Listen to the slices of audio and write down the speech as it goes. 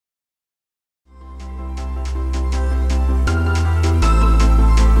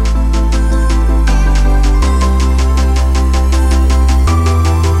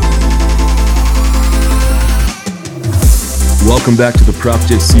Welcome back to the Prop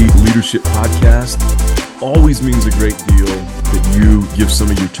JC Leadership Podcast. Always means a great deal that you give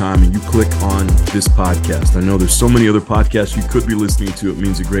some of your time and you click on this podcast. I know there's so many other podcasts you could be listening to. It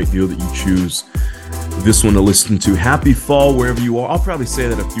means a great deal that you choose this one to listen to. Happy fall wherever you are. I'll probably say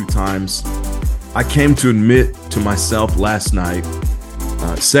that a few times. I came to admit to myself last night,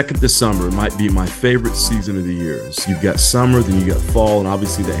 2nd to summer might be my favorite season of the year. So you've got summer, then you got fall, and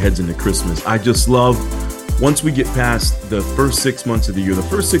obviously that heads into Christmas. I just love, once we get past the first 6 months of the year, the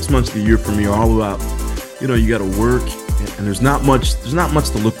first 6 months of the year for me are all about, you got to work, and there's not much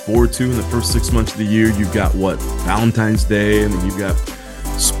to look forward to in the first 6 months of the year. You've got Valentine's Day, and then you've got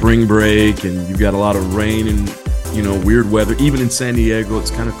spring break, and you've got a lot of rain and weird weather. Even in San Diego,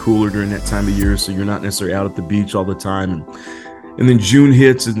 it's kind of cooler during that time of year, so you're not necessarily out at the beach all the time. And then June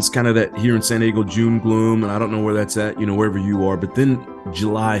hits, and it's kind of that here in San Diego June gloom, and I don't know where that's at, wherever you are. But then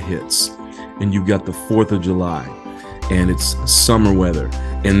July hits, and you've got the 4th of July, and it's summer weather.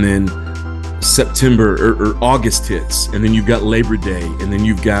 And then September or August hits, and then you've got Labor Day, and then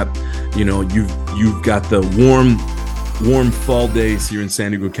you've got, you've got the warm fall days here in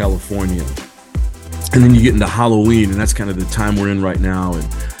San Diego, California. And then you get into Halloween, and that's kind of the time we're in right now, and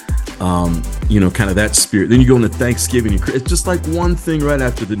kind of that spirit. Then you go into Thanksgiving. It's just like one thing right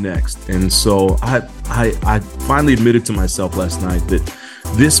after the next. And so I finally admitted to myself last night that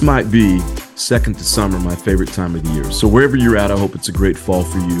this might be second to summer, my favorite time of the year. So wherever you're at, I hope it's a great fall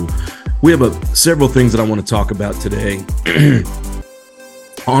for you. We have several things that I want to talk about today.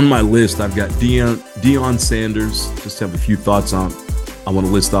 On my list, I've got Deion Sanders. Just have a few thoughts I want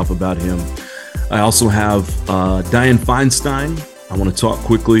to list off about him. I also have Dianne Feinstein. I want to talk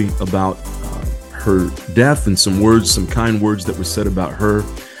quickly about her death and some kind words that were said about her.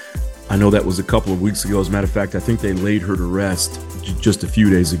 I know that was a couple of weeks ago. As a matter of fact, I think they laid her to rest just a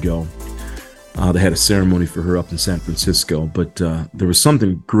few days ago. They had a ceremony for her up in San Francisco, but there was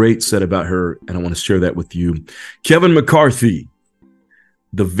something great said about her, and I want to share that with you. Kevin McCarthy,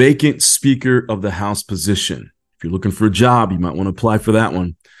 the vacant Speaker of the House position. If you're looking for a job, you might want to apply for that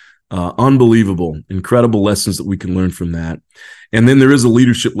one. Unbelievable, incredible lessons that we can learn from that. And then there is a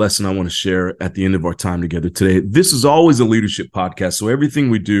leadership lesson I want to share at the end of our time together today. This is always a leadership podcast, so everything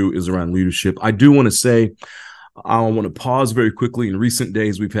we do is around leadership. I do want to say, I want to pause very quickly. In recent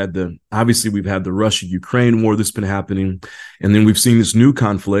days, we've had the Russia-Ukraine war that's been happening, and then we've seen this new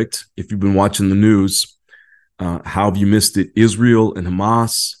conflict. If you've been watching the news, how have you missed it? Israel and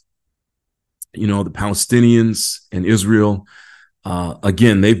Hamas, the Palestinians and Israel.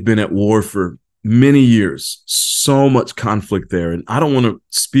 Again, they've been at war for many years, so much conflict there. And I don't want to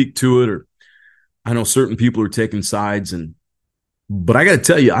speak to it, or I know certain people are taking sides, but I got to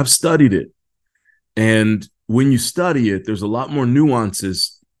tell you, I've studied it. And when you study it, there's a lot more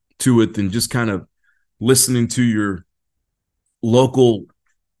nuances to it than just kind of listening to your local,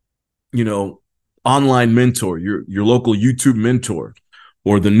 online mentor, your local YouTube mentor,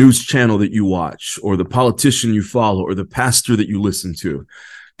 or the news channel that you watch, or the politician you follow, or the pastor that you listen to.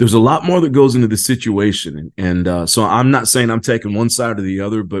 There's a lot more that goes into the situation. And so I'm not saying I'm taking one side or the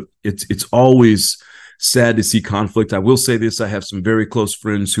other, but it's always sad to see conflict. I will say this. I have some very close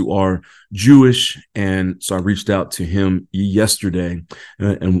friends who are Jewish, and so I reached out to him yesterday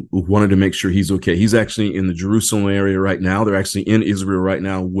and wanted to make sure he's okay. He's actually in the Jerusalem area right now. They're actually in Israel right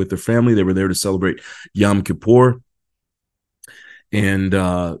now with their family. They were there to celebrate Yom Kippur. And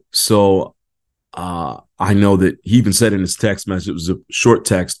so I know that he even said in his text message, it was a short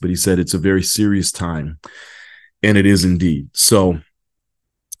text, but he said it's a very serious time. And it is indeed. So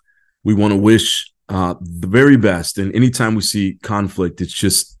we want to wish the very best. And anytime we see conflict, it's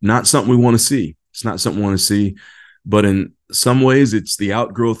just not something we want to see. It's not something we want to see. But in some ways, it's the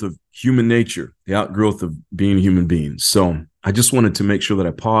outgrowth of human nature, the outgrowth of being human beings. So I just wanted to make sure that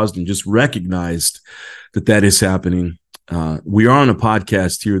I paused and just recognized that is happening. We are on a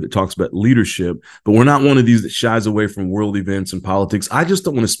podcast here that talks about leadership, but we're not one of these that shies away from world events and politics. I just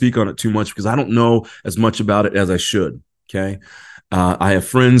don't want to speak on it too much because I don't know as much about it as I should. Okay. I have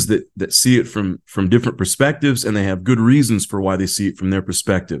friends that see it from different perspectives, and they have good reasons for why they see it from their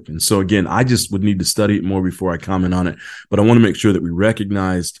perspective. And so again, I just would need to study it more before I comment on it, but I want to make sure that we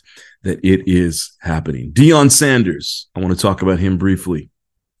recognized that it is happening. Deion Sanders, I want to talk about him briefly.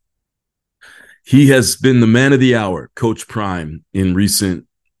 He has been the man of the hour, Coach Prime, in recent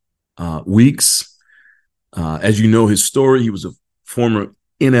weeks. As you know his story, he was a former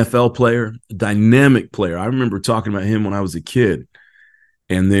NFL player, a dynamic player. I remember talking about him when I was a kid.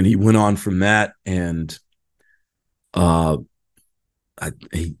 And then he went on from that, and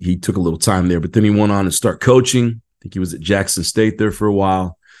he took a little time there. But then he went on to start coaching. I think he was at Jackson State there for a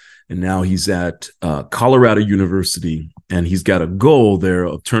while. And now he's at Colorado University and he's got a goal there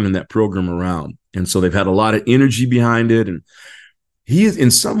of turning that program around. And so they've had a lot of energy behind it. And he is,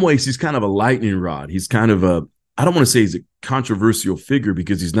 in some ways, he's kind of a lightning rod. He's kind of I don't want to say he's a controversial figure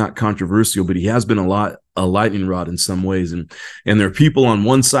because he's not controversial, but he has been a lightning rod in some ways. And there are people on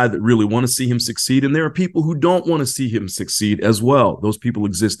one side that really want to see him succeed, and there are people who don't want to see him succeed as well. Those people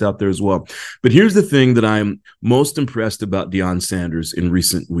exist out there as well. But here's the thing that I'm most impressed about Deion Sanders in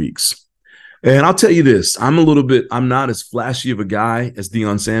recent weeks. And I'll tell you this, I'm not as flashy of a guy as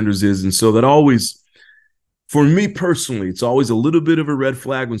Deion Sanders is. And so that always, for me personally, it's always a little bit of a red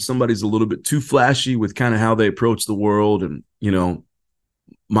flag when somebody's a little bit too flashy with kind of how they approach the world. And,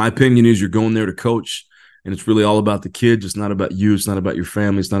 my opinion is you're going there to coach, and it's really all about the kid. It's not about you. It's not about your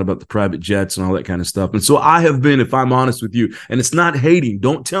family. It's not about the private jets and all that kind of stuff. And so I have been, if I'm honest with you, and it's not hating.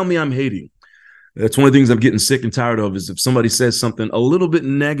 Don't tell me I'm hating. That's one of the things I'm getting sick and tired of, is if somebody says something a little bit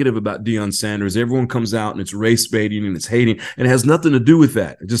negative about Deion Sanders, everyone comes out and it's race baiting and it's hating, and it has nothing to do with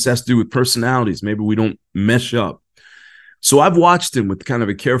that. It just has to do with personalities. Maybe we don't mesh up. So I've watched him with kind of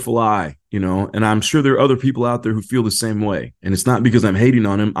a careful eye, and I'm sure there are other people out there who feel the same way. And it's not because I'm hating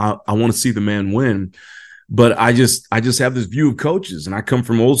on him. I want to see the man win, but I just have this view of coaches, and I come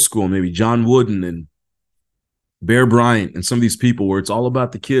from old school, maybe John Wooden and Bear Bryant and some of these people where it's all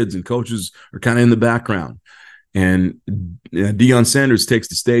about the kids and coaches are kind of in the background. And Deion Sanders takes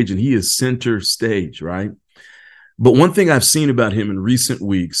the stage, and he is center stage, right? But one thing I've seen about him in recent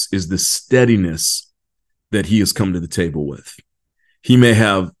weeks is the steadiness that he has come to the table with. He may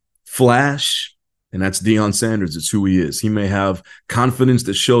have flash, and that's Deion Sanders. It's who he is. He may have confidence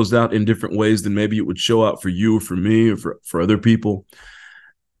that shows out in different ways than maybe it would show out for you or for me or for other people.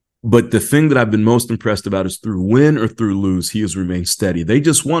 But the thing that I've been most impressed about is through win or through lose, he has remained steady. They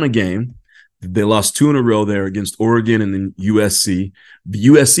just won a game. They lost 2 in a row there against Oregon and then USC. The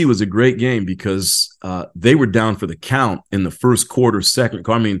USC was a great game because they were down for the count in the first quarter, second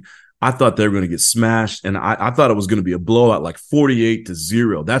quarter. I mean, I thought they were going to get smashed, and I thought it was going to be a blowout, like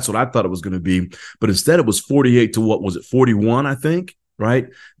 48-0. That's what I thought it was going to be. But instead it was 48 to what was it, 41, I think? Right?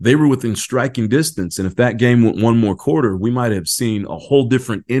 They were within striking distance. And if that game went one more quarter, we might have seen a whole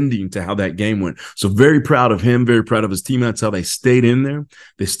different ending to how that game went. So very proud of him, very proud of his team. That's how they stayed in there.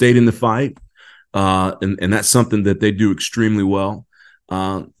 They stayed in the fight. And that's something that they do extremely well.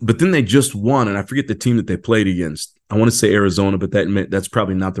 But then they just won, and I forget the team that they played against. I want to say Arizona, but that's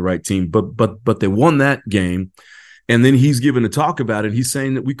probably not the right team. But they won that game, and then he's given a talk about it. He's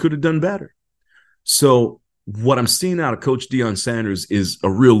saying that we could have done better. So what I'm seeing out of Coach Deion Sanders is a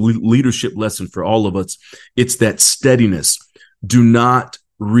real leadership lesson for all of us. It's that steadiness. Do not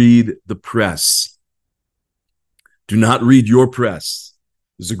read the press. Do not read your press.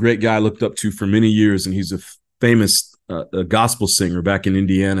 There's a great guy I looked up to for many years, and he's a famous gospel singer back in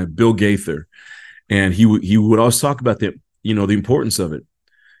Indiana, Bill Gaither. And he would always talk about the importance of it.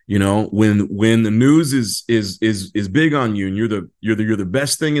 When the news is big on you and you're the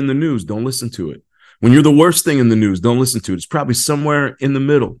best thing in the news, don't listen to it. When you're the worst thing in the news, don't listen to it. It's probably somewhere in the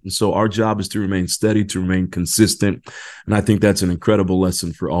middle. And so our job is to remain steady, to remain consistent. And I think that's an incredible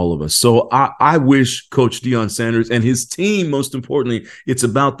lesson for all of us. So I wish Coach Deion Sanders and his team, most importantly, it's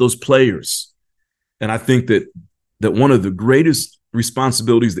about those players. And I think that one of the greatest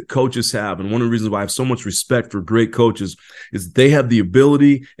responsibilities that coaches have, and one of the reasons why I have so much respect for great coaches, is that they have the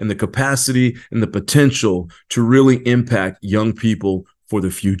ability and the capacity and the potential to really impact young people for the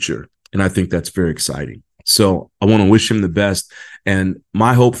future. And I think that's very exciting. So I want to wish him the best. And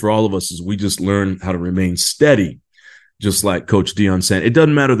my hope for all of us is we just learn how to remain steady, just like Coach Deion said. It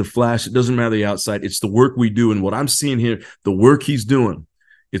doesn't matter the flash. It doesn't matter the outside. It's the work we do. And what I'm seeing here, the work he's doing,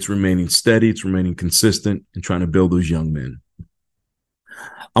 it's remaining steady. It's remaining consistent and trying to build those young men.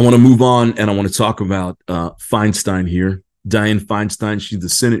 I want to move on, and I want to talk about Feinstein here. Dianne Feinstein, she's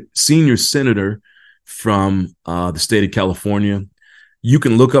the senior senator from the state of California. You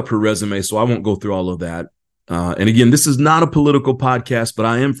can look up her resume, so I won't go through all of that. And again, this is not a political podcast, but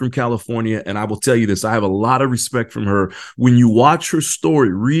I am from California, and I will tell you this. I have a lot of respect from her. When you watch her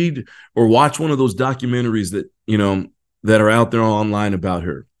story, read or watch one of those documentaries that are out there online about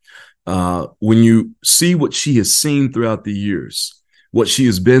her, when you see what she has seen throughout the years, what she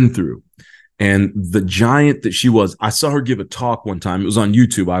has been through, and the giant that she was. I saw her give a talk one time. It was on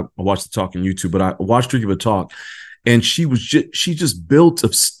YouTube. I watched the talk on YouTube, but I watched her give a talk. And she just built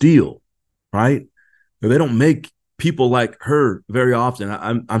of steel, right? They don't make people like her very often.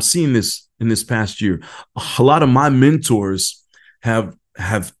 I'm seeing this in this past year. A lot of my mentors have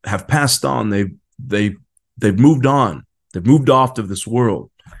passed on. They've moved on. They've moved off of this world.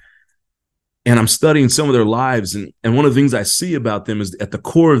 And I'm studying some of their lives. And one of the things I see about them is at the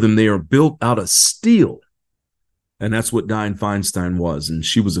core of them, they are built out of steel. And that's what Dianne Feinstein was. And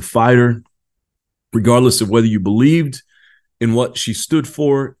she was a fighter, regardless of whether you believed in what she stood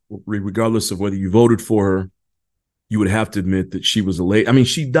for, regardless of whether you voted for her. You would have to admit that she was a lady. I mean,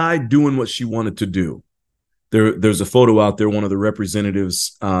 she died doing what she wanted to do. There's a photo out there. One of the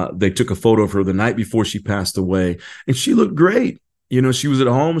representatives, they took a photo of her the night before she passed away, and she looked great. You know, she was at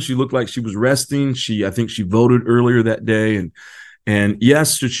home. She looked like she was resting. I think she voted earlier that day. And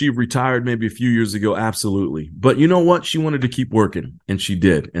yes, should she have retired maybe a few years ago? Absolutely. But you know what? She wanted to keep working, and she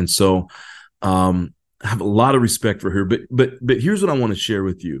did. And so I have a lot of respect for her. But here's what I want to share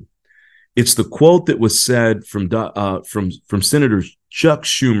with you. It's the quote that was said from Senator Chuck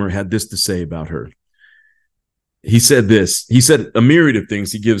Schumer had this to say about her. He said this. He said a myriad of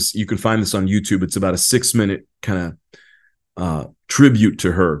things. You can find this on YouTube. It's about a 6-minute kind of tribute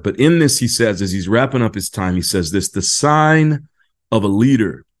to her. But in this, he says, as he's wrapping up his time, he says this: the sign of a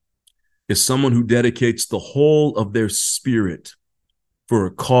leader is someone who dedicates the whole of their spirit for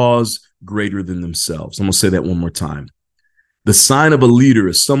a cause greater than themselves. I'm going to say that one more time. The sign of a leader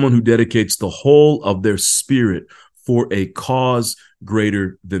is someone who dedicates the whole of their spirit for a cause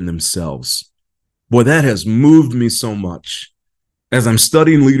greater than themselves. Boy, that has moved me so much. As I'm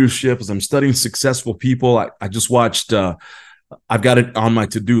studying leadership, as I'm studying successful people, I just watched, I've got it on my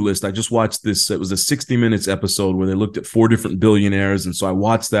to-do list. I just watched this. It was a 60 Minutes episode where they looked at 4 different billionaires. And so I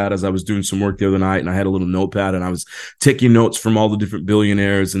watched that as I was doing some work the other night, and I had a little notepad and I was taking notes from all the different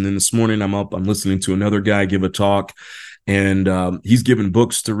billionaires. And then this morning I'm listening to another guy give a talk, and he's given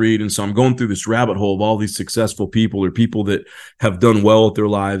books to read. And so I'm going through this rabbit hole of all these successful people, or people that have done well with their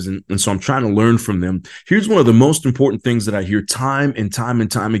lives. And so I'm trying to learn from them. Here's one of the most important things that I hear time and time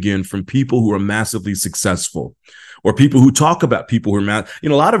and time again from people who are massively successful, or people who talk about people who are a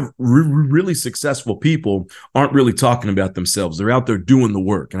lot of really successful people aren't really talking about themselves. They're out there doing the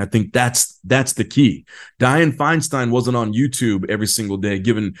work. And I think that's the key. Dianne Feinstein wasn't on YouTube every single day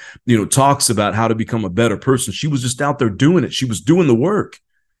giving, talks about how to become a better person. She was just out there doing it. She was doing the work,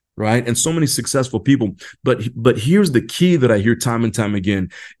 right? And so many successful people. But here's the key that I hear time and time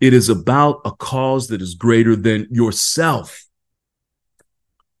again. It is about a cause that is greater than yourself.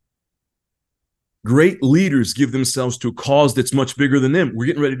 Great leaders give themselves to a cause that's much bigger than them. We're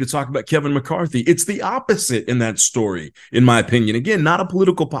getting ready to talk about Kevin McCarthy. It's the opposite in that story, in my opinion. Again, not a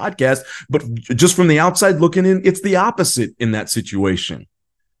political podcast, but just from the outside looking in, it's the opposite in that situation.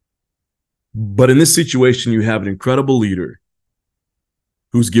 But in this situation, you have an incredible leader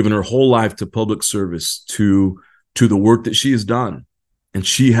who's given her whole life to public service, to the work that she has done. And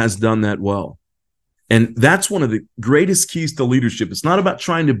she has done that well. And that's one of the greatest keys to leadership. It's not about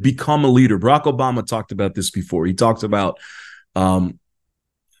trying to become a leader. Barack Obama talked about this before. He talks about, I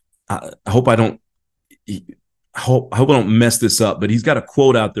hope I don't mess this up, but he's got a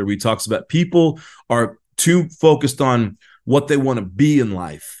quote out there where he talks about people are too focused on what they want to be in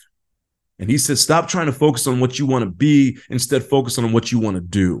life. And he says, stop trying to focus on what you want to be. Instead, focus on what you want to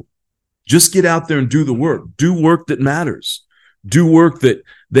do. Just get out there and do the work. Do work that matters. Do work that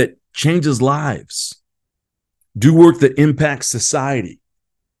changes lives. Do work that impacts society.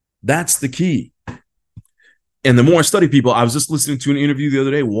 That's the key. And the more I study people, I was just listening to an interview the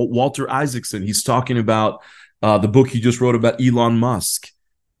other day, Walter Isaacson. He's talking about the book he just wrote about Elon Musk.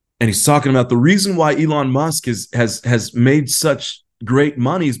 And he's talking about the reason why Elon Musk has made such great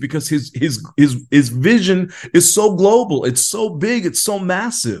money is because his vision is so global. It's so big. It's so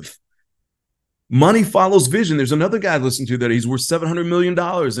massive. Money follows vision. There's another guy I listened to that he's worth $700 million.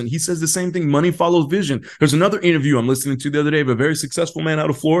 And he says the same thing. Money follows vision. There's another interview I'm listening to the other day of a very successful man out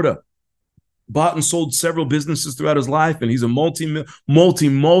of Florida. Bought and sold several businesses throughout his life. And he's a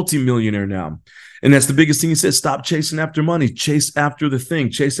multi-millionaire now. And that's the biggest thing he says. Stop chasing after money. Chase after the thing.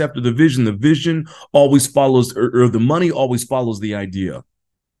 Chase after the vision. The vision always follows, or the money always follows the idea.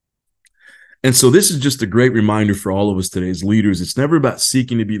 And so this is just a great reminder for all of us today as leaders. It's never about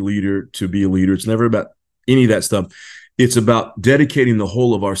seeking to be a leader. It's never about any of that stuff. It's about dedicating the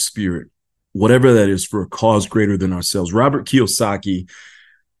whole of our spirit, whatever that is, for a cause greater than ourselves. Robert Kiyosaki,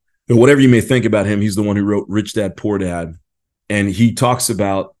 whatever you may think about him, he's the one who wrote Rich Dad, Poor Dad. And he talks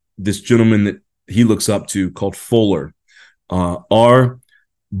about this gentleman that he looks up to called Fuller, R.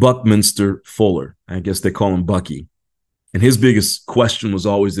 Buckminster Fuller. I guess they call him Bucky. And his biggest question was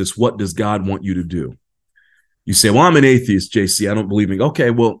always this: what does God want you to do? You say, well, I'm an atheist, JC. I don't believe in.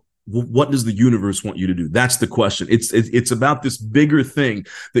 Okay, well, what does the universe want you to do? That's the question. It's about this bigger thing,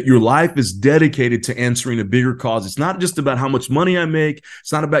 that your life is dedicated to answering a bigger cause. It's not just about how much money I make.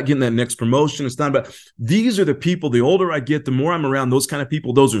 It's not about getting that next promotion. It's not about, these are the people, the older I get, the more I'm around those kind of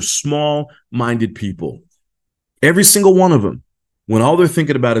people. Those are small-minded people. Every single one of them. when all they're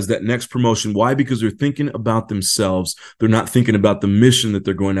thinking about is that next promotion. Why? Because they're thinking about themselves. They're not thinking about the mission that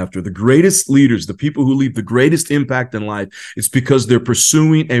they're going after. The greatest leaders, the people who leave the greatest impact in life, it's because they're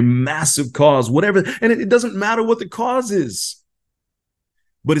pursuing a massive cause, whatever. And it doesn't matter what the cause is,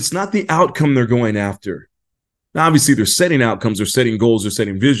 but it's not the outcome they're going after. Now, obviously, they're setting outcomes, they're setting goals, they're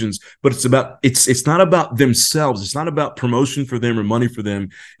setting visions, but it's not about themselves. It's not about promotion for them or money for them.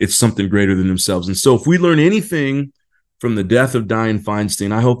 It's something greater than themselves. And so if we learn anything from the death of Dianne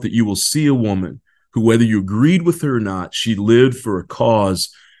Feinstein, I hope that you will see a woman who, whether you agreed with her or not, she lived for a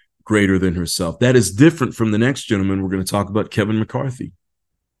cause greater than herself. That is different from the next gentleman we're going to talk about, Kevin McCarthy.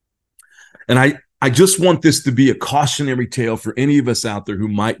 And I just want this to be a cautionary tale for any of us out there who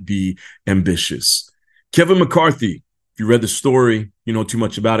might be ambitious. Kevin McCarthy, if you read the story, you know too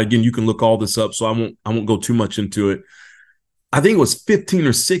much about it. Again, you can look all this up, so I won't go too much into it. I think it was 15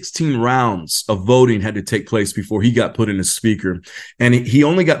 or 16 rounds of voting had to take place before he got put in as speaker. And he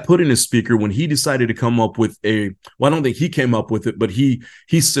only got put in as speaker when he decided to come up with I don't think he came up with it, but he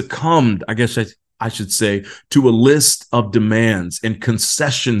succumbed, I guess I should say, to a list of demands and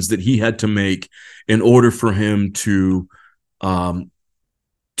concessions that he had to make in order for him to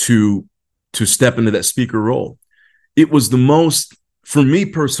step into that speaker role. It was the most, for me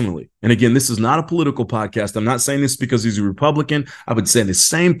personally, and again, this is not a political podcast. I'm not saying this because he's a Republican. I would say the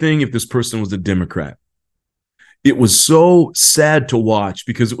same thing if this person was a Democrat. It was so sad to watch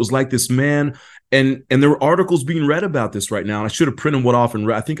because it was like this man, and there were articles being read about this right now. And I should have printed one off,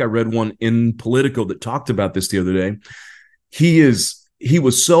 and I think I read one in Politico that talked about this the other day. He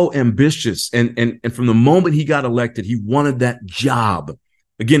was so ambitious, and from the moment he got elected, he wanted that job.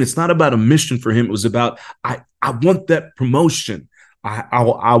 Again, it's not about a mission for him. It was about, I want that promotion.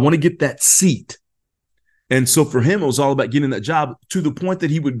 I want to get that seat. And so for him, it was all about getting that job, to the point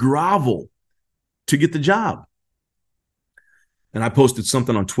that he would grovel to get the job. And I posted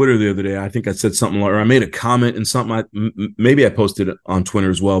something on Twitter the other day. I think I said something like, or I made a comment in something. Maybe I posted it on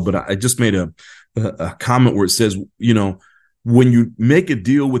Twitter as well, but I just made a comment where it says, you know, when you make a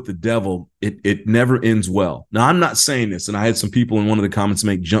deal with the devil, it never ends well. Now, I'm not saying this, and I had some people in one of the comments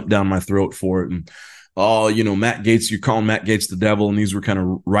jump down my throat for it. And, oh, you know, Matt Gaetz, you're calling Matt Gaetz the devil. And these were kind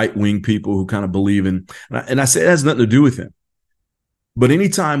of right-wing people who kind of believe in, and I say it has nothing to do with him. But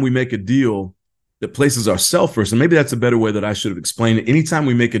anytime we make a deal that places ourselves first, and maybe that's a better way that I should have explained it. Anytime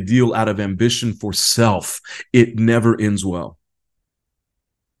we make a deal out of ambition for self, it never ends well.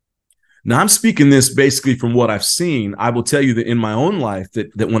 Now, I'm speaking this basically from what I've seen. I will tell you that in my own life,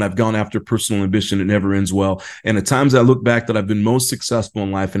 that when I've gone after personal ambition, it never ends well. And at times I look back that I've been most successful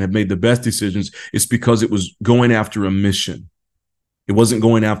in life and have made the best decisions, it's because it was going after a mission. It wasn't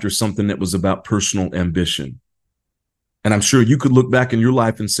going after something that was about personal ambition. And I'm sure you could look back in your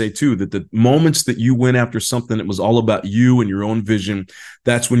life and say, too, that the moments that you went after something that was all about you and your own vision,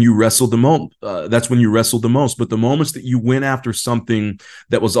 that's when you wrestled the most. But the moments that you went after something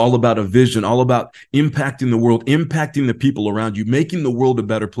that was all about a vision, all about impacting the world, impacting the people around you, making the world a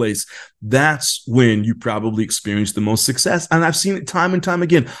better place, that's when you probably experienced the most success. And I've seen it time and time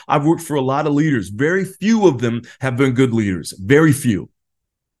again. I've worked for a lot of leaders. Very few of them have been good leaders. Very few.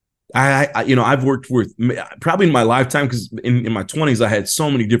 I've worked with, probably in my lifetime, because in my 20s, I had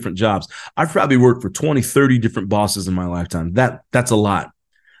so many different jobs. I've probably worked for 20, 30 different bosses in my lifetime. That's a lot.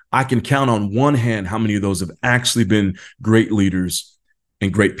 I can count on one hand how many of those have actually been great leaders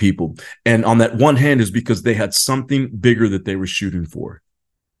and great people. And on that one hand is because they had something bigger that they were shooting for.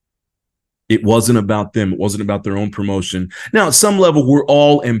 It wasn't about them. It wasn't about their own promotion. Now, at some level, we're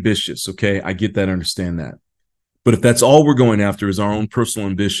all ambitious. Okay. I get that. I understand that. But if that's all we're going after is our own personal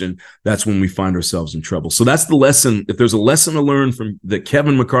ambition, that's when we find ourselves in trouble. So that's the lesson. If there's a lesson to learn from the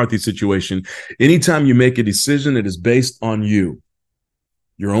Kevin McCarthy situation, anytime you make a decision that is based on you,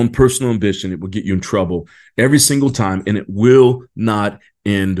 your own personal ambition, it will get you in trouble every single time, and it will not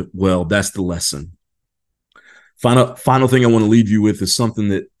end well. That's the lesson. Final thing I want to leave you with is something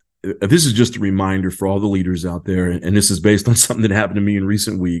that, this is just a reminder for all the leaders out there, and this is based on something that happened to me in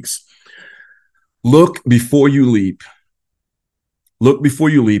recent weeks. Look before you leap. Look before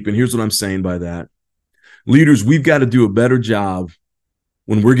you leap. And here's what I'm saying by that. Leaders, we've got to do a better job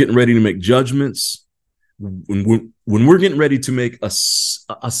when we're getting ready to make judgments, when we're getting ready to make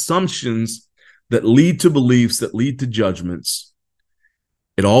assumptions that lead to beliefs, that lead to judgments.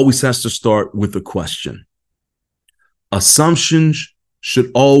 It always has to start with a question. Assumptions should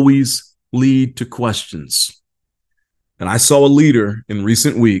always lead to questions. And I saw a leader in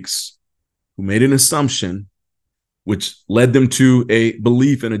recent weeks who made an assumption, which led them to a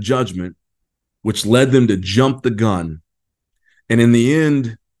belief and a judgment, which led them to jump the gun. And in the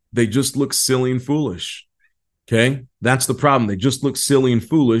end, they just look silly and foolish. Okay. That's the problem. They just look silly and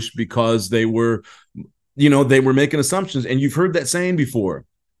foolish because they were making assumptions. And you've heard that saying before.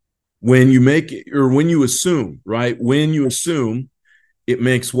 When you make or when you assume, right? When you assume, it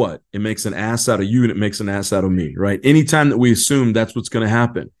makes what? It makes an ass out of you and it makes an ass out of me, right? Anytime that we assume, that's what's going to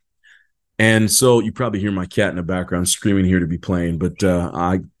happen. And so you probably hear my cat in the background screaming here to be playing, but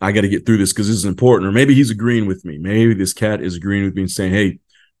I got to get through this because this is important. Or maybe he's agreeing with me. Maybe this cat is agreeing with me and saying, hey,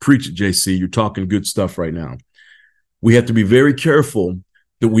 preach it, JC. You're talking good stuff right now. We have to be very careful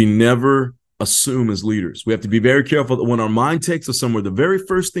that we never assume as leaders. We have to be very careful that when our mind takes us somewhere, the very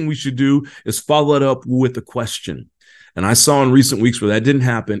first thing we should do is follow it up with a question. And I saw in recent weeks where that didn't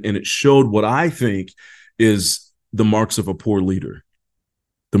happen, and it showed what I think is the marks of a poor leader.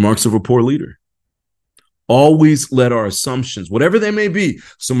 The marks of a poor leader. Always let our assumptions, whatever they may be,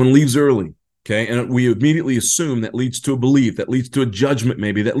 someone leaves early, okay, and we immediately assume that leads to a belief, that leads to a judgment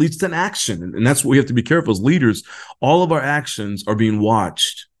maybe, that leads to an action. And that's what we have to be careful as leaders. All of our actions are being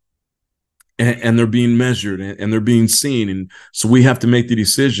watched. And they're being measured and they're being seen. And so we have to make the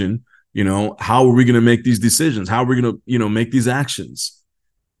decision, how are we going to make these decisions? How are we going to, make these actions?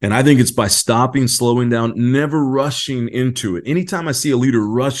 And I think it's by stopping, slowing down, never rushing into it. Anytime I see a leader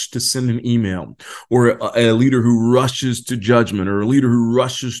rush to send an email, or a leader who rushes to judgment, or a leader who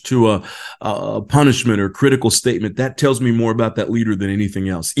rushes to a punishment or critical statement, that tells me more about that leader than anything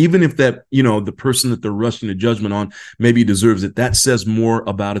else. Even if that, the person that they're rushing to judgment on maybe deserves it, that says more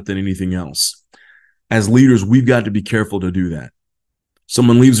about it than anything else. As leaders, we've got to be careful to do that.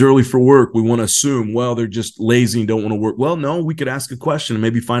 Someone leaves early for work, we want to assume, well, they're just lazy and don't want to work. Well, no, we could ask a question and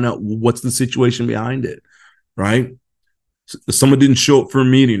maybe find out what's the situation behind it, right? Someone didn't show up for a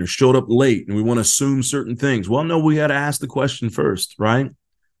meeting or showed up late and we want to assume certain things. Well, no, we got to ask the question first, right?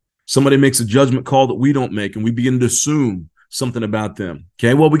 Somebody makes a judgment call that we don't make and we begin to assume something about them.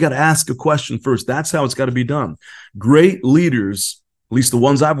 Okay, well, we got to ask a question first. That's how it's got to be done. Great leaders, at least the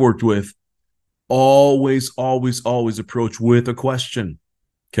ones I've worked with, always approach with a question.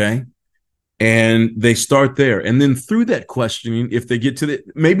 Okay. And they start there. And then through that questioning, if they get to the,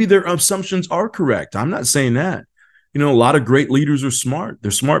 maybe their assumptions are correct. I'm not saying that. A lot of great leaders are smart. They're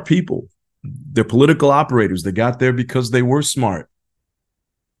smart people. They're political operators. They got there because they were smart.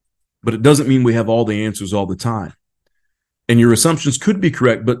 But it doesn't mean we have all the answers all the time. And your assumptions could be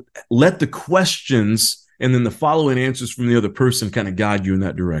correct, but let the questions and then the following answers from the other person kind of guide you in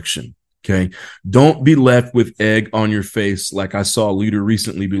that direction. Okay. Don't be left with egg on your face. Like I saw a leader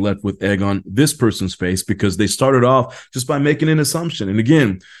recently be left with egg on this person's face because they started off just by making an assumption. And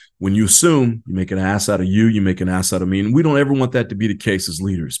again, when you assume, you make an ass out of you, you make an ass out of me. And we don't ever want that to be the case as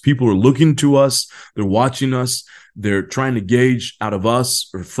leaders. People are looking to us. They're watching us. They're trying to gauge out of us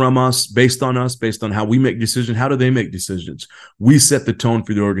or from us, based on how we make decisions. How do they make decisions? We set the tone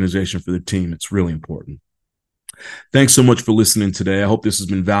for the organization, for the team. It's really important. Thanks so much for listening today. I hope this has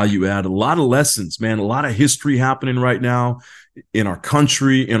been value add. A lot of lessons, man, a lot of history happening right now in our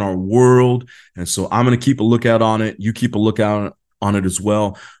country, in our world. And so I'm going to keep a lookout on it. You keep a lookout on it as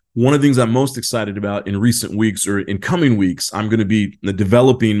well. One of the things I'm most excited about in recent weeks or in coming weeks, I'm going to be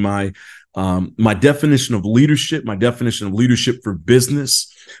developing my definition of leadership, my definition of leadership for business,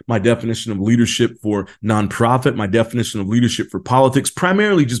 my definition of leadership for nonprofit, my definition of leadership for politics,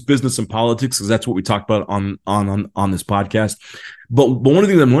 primarily just business and politics, because that's what we talked about on this podcast. But one of the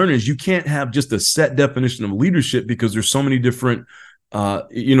things I'm learning is you can't have just a set definition of leadership because there's so many different,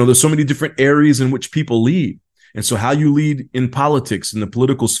 there's so many different areas in which people lead. And so how you lead in politics, in the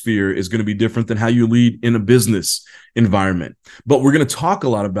political sphere, is going to be different than how you lead in a business environment. But we're going to talk a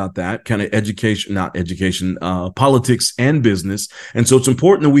lot about that kind of politics and business. And so it's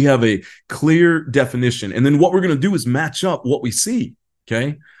important that we have a clear definition. And then what we're going to do is match up what we see.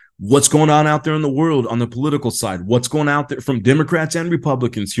 Okay. What's going on out there in the world on the political side? What's going out there from Democrats and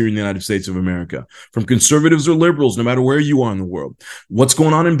Republicans here in the United States of America, from conservatives or liberals, no matter where you are in the world? What's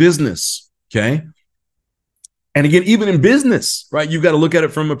going on in business? Okay. And again, even in business, right, you've got to look at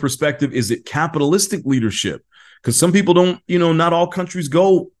it from a perspective, is it capitalistic leadership? Because some people don't, not all countries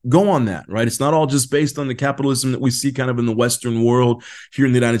go on that, right? It's not all just based on the capitalism that we see kind of in the Western world here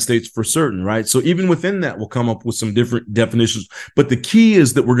in the United States for certain, right? So even within that, we'll come up with some different definitions. But the key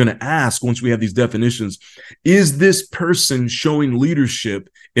is that we're going to ask, once we have these definitions, is this person showing leadership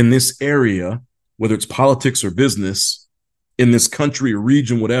in this area, whether it's politics or business, in this country or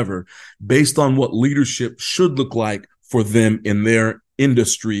region, whatever, based on what leadership should look like for them in their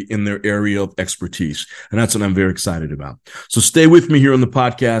industry, in their area of expertise. And that's what I'm very excited about. So stay with me here on the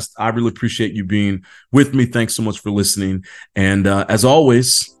podcast. I really appreciate you being with me. Thanks so much for listening. And as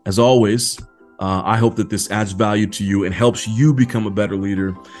always, I hope that this adds value to you and helps you become a better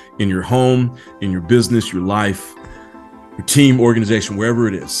leader in your home, in your business, your life, your team, organization, wherever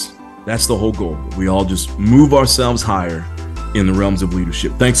it is. That's the whole goal. We all just move ourselves higher in the realms of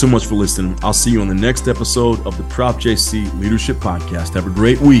leadership. Thanks so much for listening. I'll see you on the next episode of the Prop JC Leadership Podcast. Have a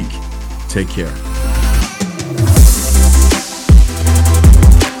great week. Take care.